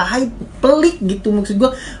kan pahit, pelik gitu maksud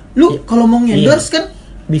gue. Lu kalau mau ngendorse kan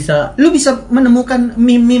lu bisa menemukan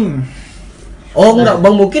meme. Oh enggak,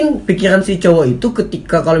 Bang, mungkin pikiran si cowok itu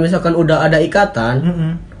ketika kalau misalkan udah ada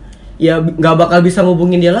ikatan, ya nggak bakal bisa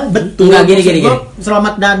ngubungin dia lagi. Betul. Nggak, gini.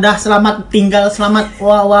 Selamat dadah, selamat tinggal, selamat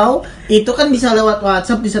wow. Itu kan bisa lewat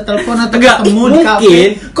WhatsApp, bisa telepon atau ketemu di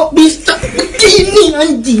kafe. Kok bisa begini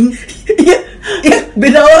anjing? Iya,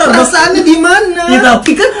 beda orang. Perasaannya di mana? Ya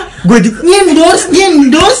tapi kan gue juga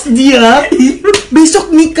ngendorse dia. Besok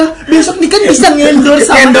nikah bisa ngendorse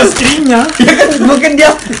sama istrinya. Ya kan mungkin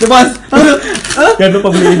dia pas jangan lupa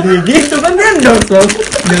beli ini gitu kan endorse loh.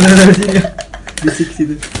 Bisik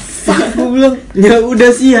situ. Gue bilang ya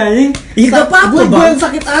udah sih anjing. Iya apa-apa, gue yang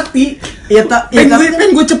sakit hati.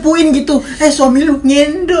 Pengen gue cepuin gitu. Suami lu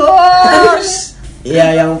ngendorse.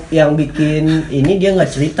 Iya, yang bikin ini dia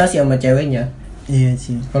nggak cerita sih sama ceweknya. Iya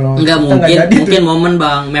sih. Kalau mungkin momen,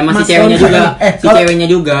 Bang. Memang si ceweknya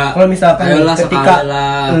juga. Kalau misalkan ketika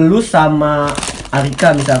lu sama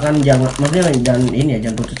Arika misalkan jangan ini ya,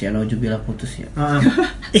 jangan putus ya, nauzubillah putus ya.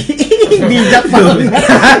 Bijak banget.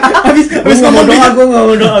 Habis ngomong doa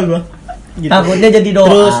gue. Gitu. Takutnya jadi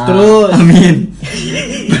doa. Terus. Amin.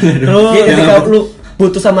 Terus ketika lu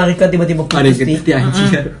putus sama Arika tiba-tiba putus nih.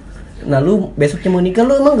 Nah lu besoknya mau nikah,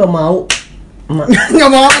 lu emang gak mau? Nggak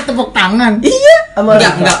mau tepuk tangan. Iya.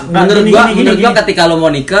 Enggak. Menurut gua ketika lo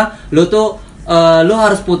mau nikah, lo tuh lo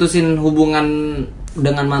harus putusin hubungan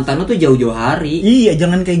dengan mantan lo tuh jauh-jauh hari. Iya,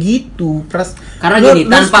 jangan kayak gitu. Karena gini,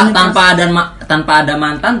 tanpa ada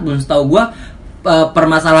mantan pun setahu gua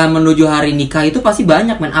permasalahan menuju hari nikah itu pasti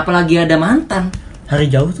banyak, men. Apalagi ada mantan. Hari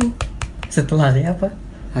jauh tuh. Setelah hari apa?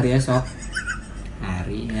 Hari esok.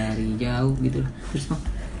 Hari jauh gitu. Terus Bang.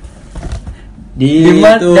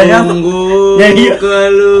 Ditunggu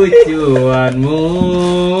kelucuanmu.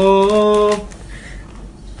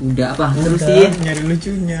 Udah apa? Terusin nyari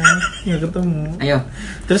lucunya, nggak ketemu. Ayo.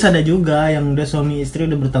 Terus ada juga yang udah suami istri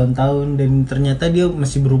udah bertahun-tahun dan ternyata dia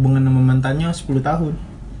masih berhubungan sama mantannya 10 tahun.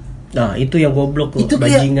 Nah itu yang goblok itu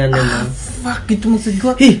bajingan emang. Fuck, itu maksud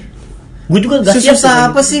gue. Gue juga gak siap. Susah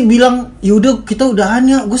apa sih bilang yaudah kita udahan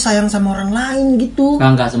ya, gue sayang sama orang lain gitu.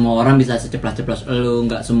 Nggak semua orang bisa seceplas-ceplos elu.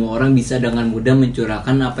 Nggak semua orang bisa dengan mudah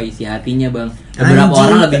mencurahkan apa isi hatinya, Bang. Beberapa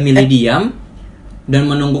orang lebih milih diam dan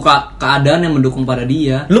menunggu keadaan yang mendukung pada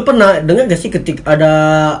dia. Lu pernah dengar gak sih ketika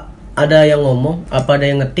ada yang ngomong, apa ada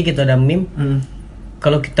yang ngetik itu ada meme,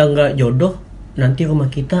 kalau kita nggak jodoh nanti rumah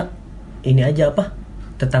kita ini aja apa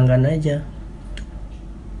tetanggaan aja.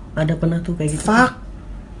 Ada pernah tuh kayak gitu. Fuck.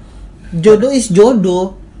 Jodoh is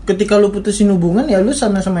jodoh. Ketika lu putusin hubungan ya lu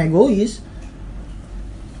sama-sama egois.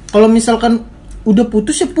 Kalau misalkan udah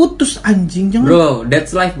putus ya putus anjing, jangan. Bro,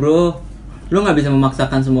 that's life, bro. Lu nggak bisa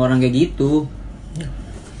memaksakan semua orang kayak gitu.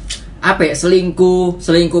 Apa ya,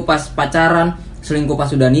 selingkuh pas pacaran, selingkuh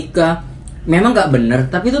pas udah nikah. Memang nggak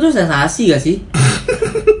bener, tapi itu tuh sensasi gak sih?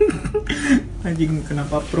 Anjing,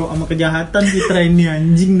 kenapa pro sama kejahatan Fitra ini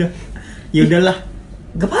anjing dah. Ya udahlah.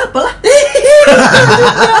 Gak apa-apa lah.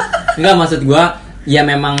 Enggak, maksud gua ya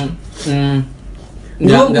memang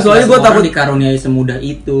soalnya gua takut dikaruniai semudah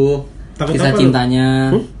itu. Takut kisah cintanya.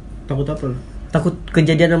 Takut apa lu? Takut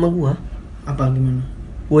kejadian sama gua. Apa gimana?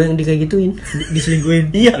 Gua yang kayak gituin,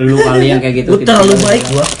 diselingkuhin. Iya. Lu kali yang kayak gitu. Gua terlalu baik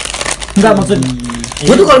gua. Enggak maksud.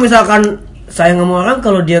 Gua tuh kalau misalkan sayang sama orang,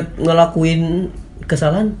 kalau dia ngelakuin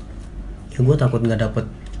kesalahan, ya gua takut nggak dapet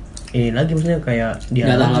ini lagi, maksudnya kayak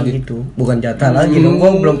dia lagi gitu. Bukan jatah lagi dong,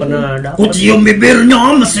 gua belum pernah dapet. Ku cium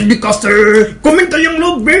bibirnya masih dikasih. Kau minta yang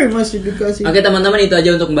lebih masih dikasih. Oke teman-teman, itu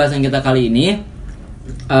aja untuk pembahasan kita kali ini.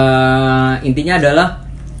 Intinya adalah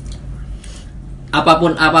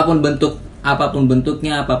apapun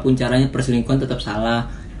bentuknya, apapun caranya, perselingkuhan tetap salah.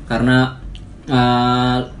 Karena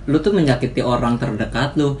lu tuh menyakiti orang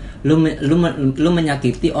terdekat lu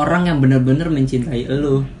menyakiti orang yang benar-benar mencintai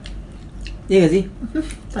lu. Iya gak sih?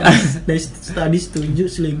 Tadi setuju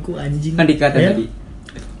selingkuh anjing. Kan dikata tadi.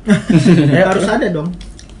 Ya harus ada dong.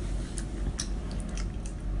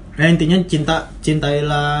 Ya intinya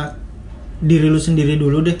cintailah diri lu sendiri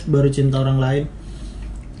dulu deh, baru cinta orang lain.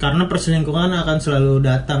 Karena perselingkuhan akan selalu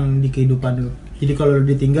datang di kehidupan lu. Jadi kalau lu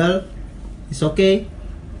ditinggal, it's okay.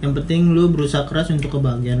 Yang penting lu berusaha keras untuk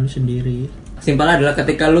kebahagiaan lu sendiri. Simpel adalah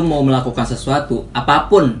ketika lu mau melakukan sesuatu,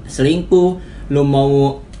 apapun, selingkuh, lu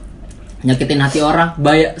mau nyakitin hati orang,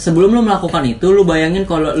 sebelum lu melakukan itu, lu bayangin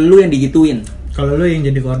kalau lu yang digituin. Kalau lu yang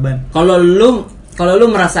jadi korban. Kalau lu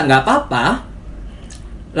merasa nggak apa-apa,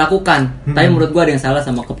 lakukan. Tapi menurut gua ada yang salah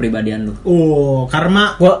sama kepribadian lu. Oh,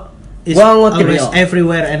 karma Gua ngutip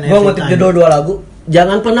everywhere and Gua every ngutip time. judul 2 lagu.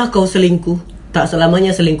 Jangan pernah kau selingkuh. Tak selamanya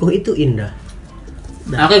selingkuh itu indah.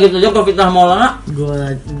 Oke, gitu aja kalau Fitnah Maulana. Gua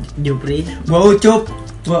Jupri. Gua Ucup.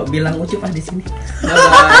 Gua bilang Ucup di sini.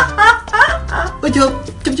 Bye-bye. Ucup.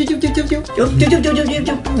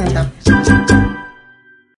 Cup. Mantap.